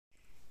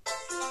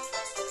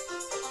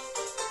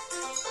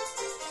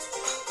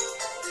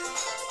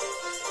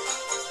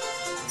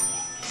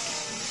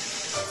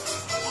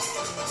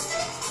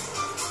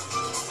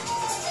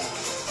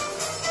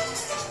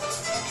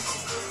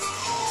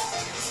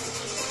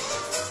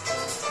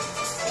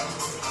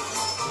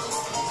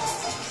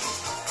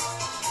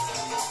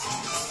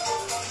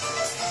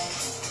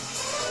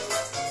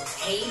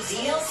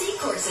DLC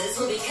courses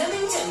will be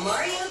coming to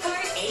Mario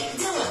Kart 8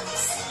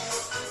 Deluxe.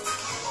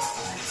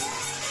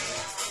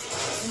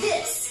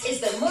 This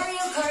is the Mario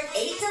Kart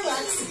 8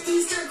 Deluxe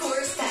Booster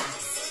Course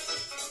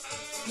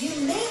Pass. You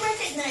may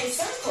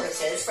recognize some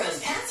courses from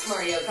past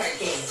Mario Kart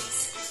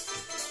games.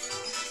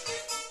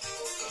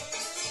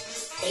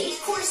 8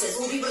 courses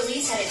will be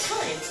released at a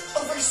time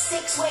over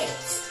 6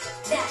 waves.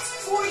 That's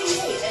 48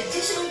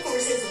 additional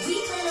courses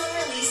we plan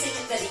on releasing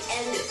by the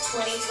end of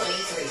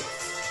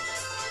 2023.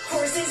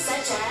 Courses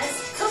such as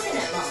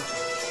Coconut Mall,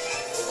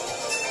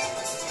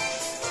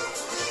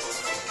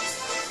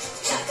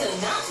 Choco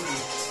Mountain,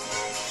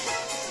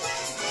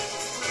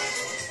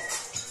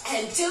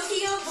 and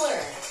Tokyo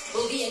Blur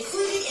will be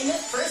included in the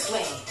first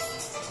wave.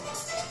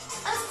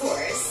 Of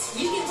course,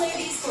 you can play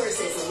these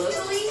courses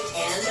locally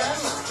and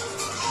online.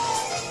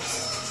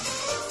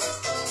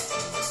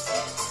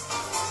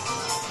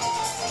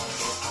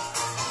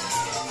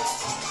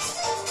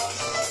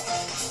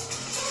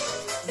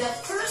 The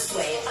first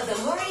wave of the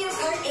Mario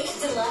Kart 8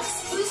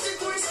 Deluxe Booster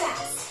Course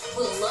Pass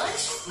will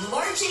launch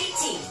March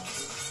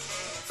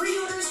 18th.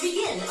 Pre-orders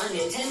begin on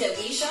Nintendo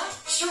eShop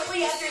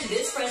shortly after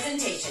this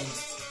presentation.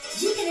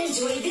 You can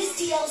enjoy this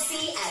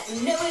DLC at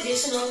no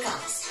additional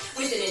cost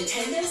with a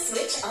Nintendo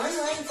Switch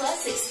Online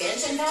Plus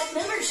Expansion Pack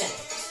membership.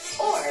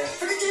 Or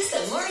purchase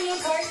the Mario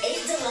Kart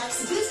 8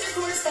 Deluxe Booster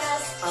Course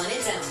Pass on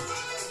its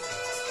own.